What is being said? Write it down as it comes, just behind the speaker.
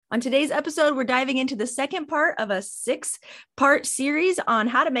On today's episode, we're diving into the second part of a 6-part series on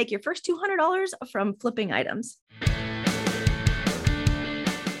how to make your first $200 from flipping items.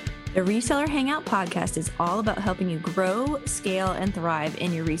 The Reseller Hangout podcast is all about helping you grow, scale, and thrive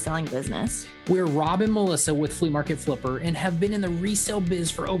in your reselling business. We're Rob and Melissa with Flea Market Flipper and have been in the resale biz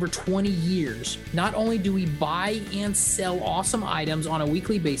for over 20 years. Not only do we buy and sell awesome items on a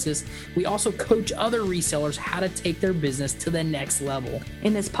weekly basis, we also coach other resellers how to take their business to the next level.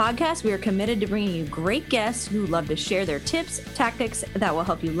 In this podcast, we are committed to bringing you great guests who love to share their tips, tactics that will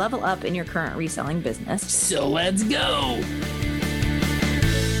help you level up in your current reselling business. So let's go.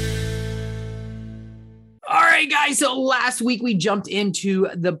 All right, guys. So last week we jumped into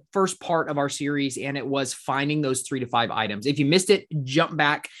the first part of our series and it was finding those 3 to 5 items. If you missed it, jump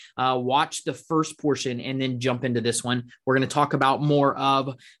back, watch the first portion and then jump into this one. We're going to talk about more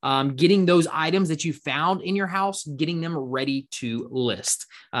of getting those items that you found in your house, getting them ready to list.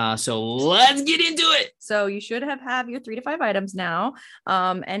 So let's get into it. So you should have your 3 to 5 items now.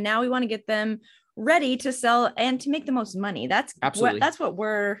 And now we want to get them ready to sell and to make the most money. That's what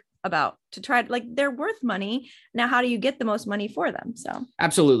we're about, to try, like, they're worth money. Now, how do you get the most money for them? So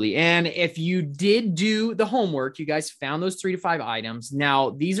absolutely. And if you did do the homework, you guys found those 3 to 5 items.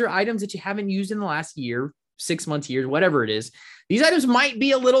 Now, these are items that you haven't used in the last year, 6 months, years, whatever it is. These items might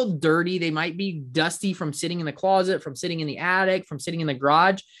be a little dirty. They might be dusty from sitting in the closet, from sitting in the attic, from sitting in the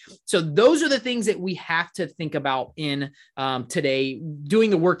garage. So those are the things that we have to think about in today, doing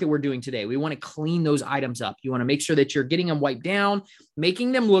the work that we're doing today. We want to clean those items up. You want to make sure that you're getting them wiped down,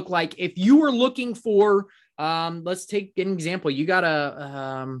 making them look like, if you were looking for, let's take an example. You got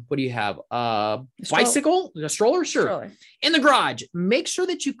what do you have? Bicycle, a stroller? Sure. Stroller. In the garage, make sure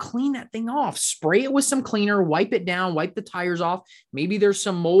that you clean that thing off, spray it with some cleaner, wipe it down, wipe the tires off. Maybe there's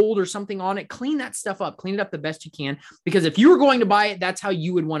some mold or something on it. Clean that stuff up, clean it up the best you can, because if you were going to buy it, that's how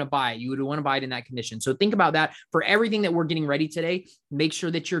you would want to buy it. You would want to buy it in that condition. So think about that for everything that we're getting ready today. Make sure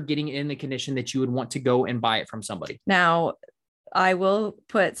that you're getting it in the condition that you would want to go and buy it from somebody. Now, I will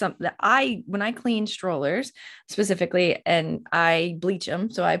put when I clean strollers specifically, and I bleach them.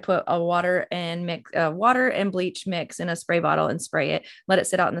 So I put a water and bleach mix in a spray bottle and spray it, let it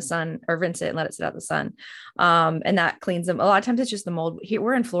sit out in the sun, or rinse it and let it sit out in the sun. And that cleans them. A lot of times it's just the mold. Here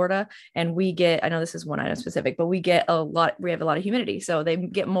we're in Florida and I know this is one item specific, but we have a lot of humidity. So they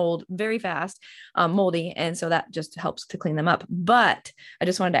get mold very fast, moldy. And so that just helps to clean them up. But I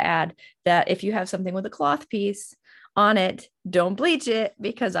just wanted to add that if you have something with a cloth piece on it, don't bleach it,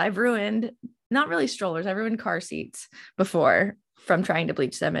 because I've ruined, not really strollers, I've ruined car seats before from trying to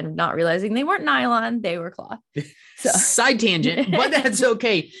bleach them and not realizing they weren't nylon, they were cloth. So. Side tangent, but that's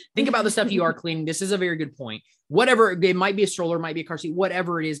okay. Think about the stuff you are cleaning. This is a very good point. Whatever, it might be a stroller, it might be a car seat,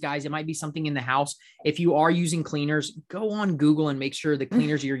 whatever it is, guys, it might be something in the house. If you are using cleaners, go on Google and make sure the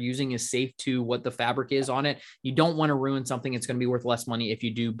cleaners you're using is safe to what the fabric is on it. You don't want to ruin something. It's going to be worth less money if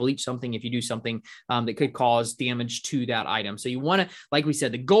you do bleach something, if you do something that could cause damage to that item. So you want to, like we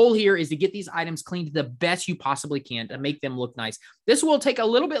said, the goal here is to get these items cleaned the best you possibly can to make them look nice. This will take a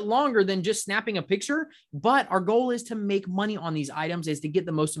little bit longer than just snapping a picture, but our goal is to make money on these items, is to get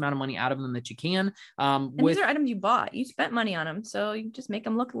the most amount of money out of them that you can. These are items you bought, you spent money on them, so you just make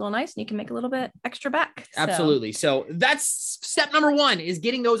them look a little nice and you can make a little bit extra back. Absolutely. So that's step number 1, is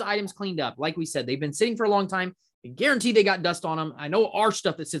getting those items cleaned up. Like we said, they've been sitting for a long time. I guarantee they got dust on them. I know our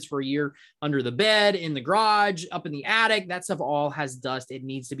stuff that sits for a year under the bed, in the garage, up in the attic, that stuff all has dust. It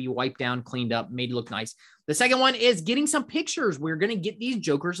needs to be wiped down, cleaned up, made to look nice. The second one is getting some pictures. We're going to get these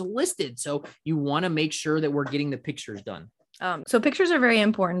jokers listed. So you want to make sure that we're getting the pictures done. So pictures are very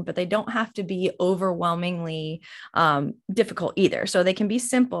important, but they don't have to be overwhelmingly difficult either. So they can be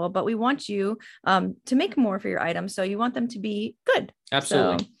simple, but we want you to make more for your items. So you want them to be good.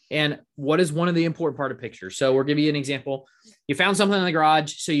 Absolutely. And what is one of the important part of pictures? So we'll give you an example. You found something in the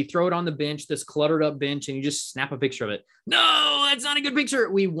garage, so you throw it on the bench, this cluttered up bench, and you just snap a picture of it. No, that's not a good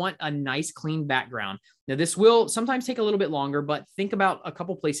picture. We want a nice, clean background. Now, this will sometimes take a little bit longer, but think about a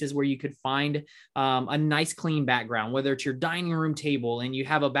couple places where you could find a nice, clean background, whether it's your dining room table and you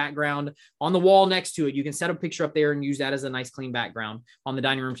have a background on the wall next to it. You can set a picture up there and use that as a nice, clean background on the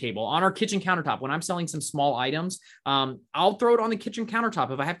dining room table. On our kitchen countertop, when I'm selling some small items, I'll throw it on the kitchen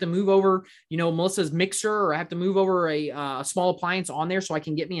countertop. If I have to move over, Melissa's mixer, or I have to move over a small appliance on there so I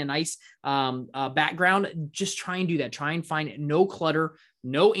can get me a nice background, just try and do that. Try and find no clutter,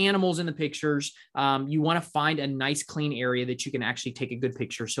 no animals in the pictures. You want to find a nice, clean area that you can actually take a good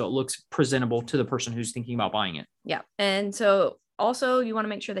picture so it looks presentable to the person who's thinking about buying it. Yeah. And so also, you want to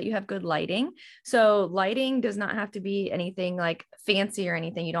make sure that you have good lighting. So lighting does not have to be anything like fancy or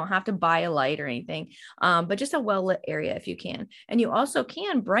anything. You don't have to buy a light or anything, but just a well-lit area if you can. And you also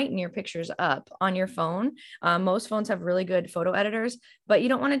can brighten your pictures up on your phone. Most phones have really good photo editors, but you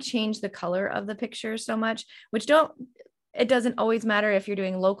don't want to change the color of the pictures so much, it doesn't always matter if you're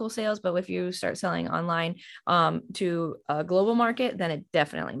doing local sales, but if you start selling online to a global market, then it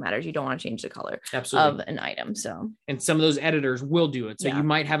definitely matters. You don't want to change the color of an item. So, and some of those editors will do it. So you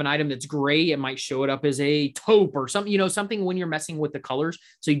might have an item that's gray. It might show it up as a taupe or something, something when you're messing with the colors.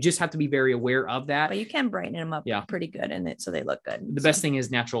 So you just have to be very aware of that. But you can brighten them up pretty good so they look good. The best thing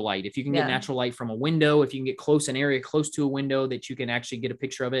is natural light. If you can get natural light from a window, if you can get an area close to a window that you can actually get a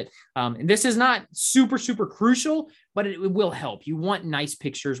picture of it. And this is not super, super crucial, but it will help. You want nice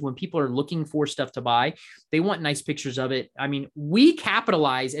pictures when people are looking for stuff to buy. They want nice pictures of it. I mean, we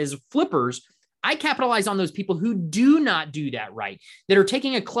capitalize as flippers. I capitalize on those people who do not do that right, that are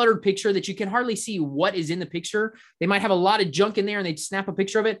taking a cluttered picture that you can hardly see what is in the picture. They might have a lot of junk in there and they snap a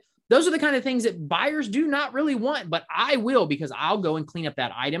picture of it. Those are the kind of things that buyers do not really want, but I will, because I'll go and clean up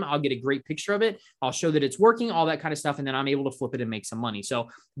that item. I'll get a great picture of it. I'll show that it's working, all that kind of stuff. And then I'm able to flip it and make some money. So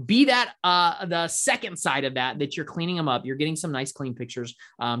be that the second side of that you're cleaning them up. You're getting some nice clean pictures.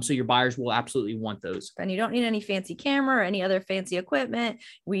 So your buyers will absolutely want those. And you don't need any fancy camera or any other fancy equipment.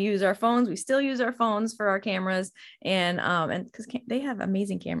 We use our phones. We still use our phones for our cameras and because they have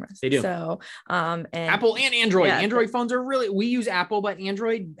amazing cameras. They do. So and Apple and Android. Android phones are we use Apple, but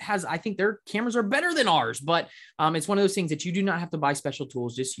Android I think their cameras are better than ours, but it's one of those things that you do not have to buy special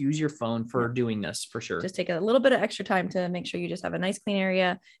tools. Just use your phone for doing this for sure. Just take a little bit of extra time to make sure you just have a nice clean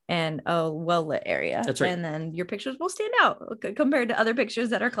area and a well-lit area. That's right. And then your pictures will stand out compared to other pictures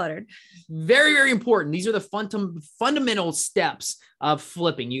that are cluttered. Very, very important. These are the fundamental steps of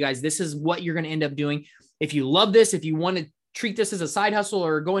flipping. You guys, this is what you're going to end up doing. If you love this, if you want to treat this as a side hustle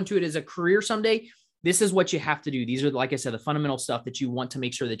or go into it as a career someday, this is what you have to do. These are, like I said, the fundamental stuff that you want to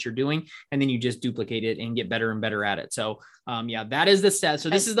make sure that you're doing, and then you just duplicate it and get better and better at it. So that is the step. So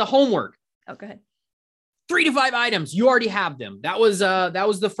this is the homework. Oh, go ahead. 3 to 5 items. You already have them. That was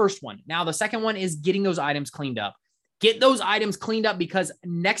the first one. Now the second one is getting those items cleaned up. Get those items cleaned up, because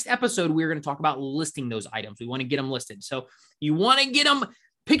next episode, we're going to talk about listing those items. We want to get them listed. So you want to get them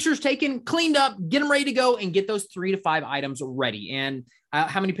pictures taken, cleaned up, get them ready to go, and get those 3 to 5 items ready. And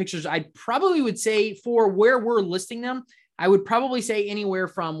how many pictures? I probably would say, for where we're listing them, I would probably say anywhere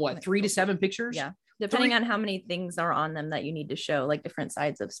from 3 to 7 pictures. Yeah. Depending on how many things are on them that you need to show, like different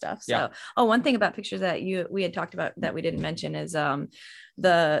sides of stuff. So, one thing about pictures that we had talked about that we didn't mention is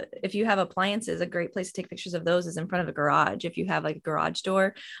if you have appliances, a great place to take pictures of those is in front of a garage. If you have like a garage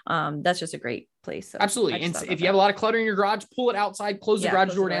door, that's just a great place. So absolutely. And if you have a lot of clutter in your garage, pull it outside, close the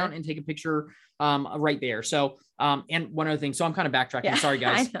garage door down, and take a picture right there. So, and one other thing, so I'm kind of backtracking. Sorry,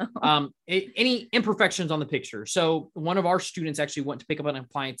 guys. Any imperfections on the picture. So one of our students actually went to pick up an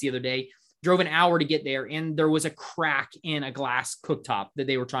appliance the other day, drove an hour to get there, and there was a crack in a glass cooktop that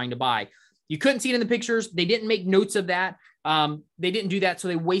they were trying to buy. You couldn't see it in the pictures. They didn't make notes of that. They didn't do that. So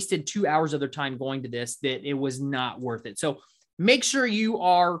they wasted 2 hours of their time going to this, that it was not worth it. So make sure you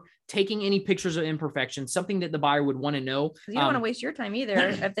are taking any pictures of imperfections, something that the buyer would want to know. Because you don't want to waste your time either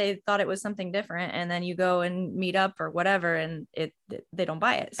if they thought it was something different, and then you go and meet up or whatever, and they don't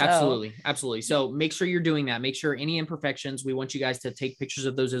buy it. So. Absolutely. So make sure you're doing that. Make sure any imperfections, we want you guys to take pictures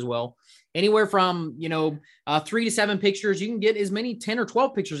of those as well. Anywhere from 3 to 7 pictures. You can get as many 10 or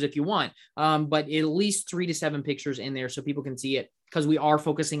 12 pictures if you want, but at least 3 to 7 pictures in there so people can see it, because we are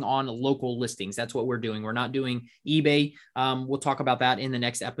focusing on local listings. That's what we're doing. We're not doing eBay. We'll talk about that in the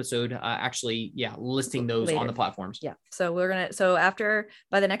next episode. Listing those later on the platforms. Yeah. So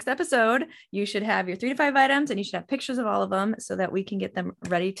by the next episode, you should have your 3 to 5 items, and you should have pictures of all of them so that we can get them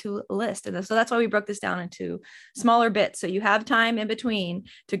ready to list. And so that's why we broke this down into smaller bits, so you have time in between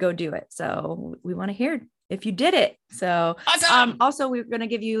to go do it. So we want to hear if you did it. So awesome. Also, we're going to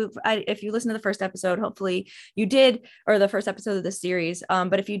give you, if you listen to the first episode, hopefully you did, or the first episode of this series.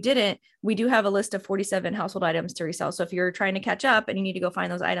 But if you didn't, we do have a list of 47 household items to resell. So if you're trying to catch up and you need to go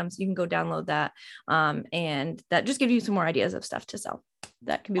find those items, you can go download that. And that just gives you some more ideas of stuff to sell.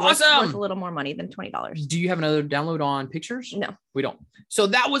 That can be worth a little more money than $20. Do you have another download on pictures? No, we don't. So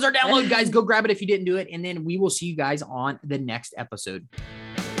that was our download, guys. Go grab it if you didn't do it. And then we will see you guys on the next episode.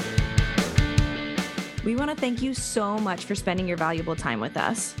 We want to thank you so much for spending your valuable time with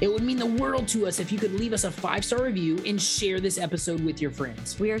us. It would mean the world to us if you could leave us a 5-star review and share this episode with your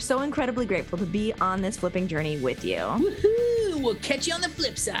friends. We are so incredibly grateful to be on this flipping journey with you. Woohoo! We'll catch you on the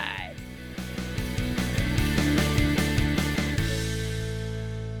flip side.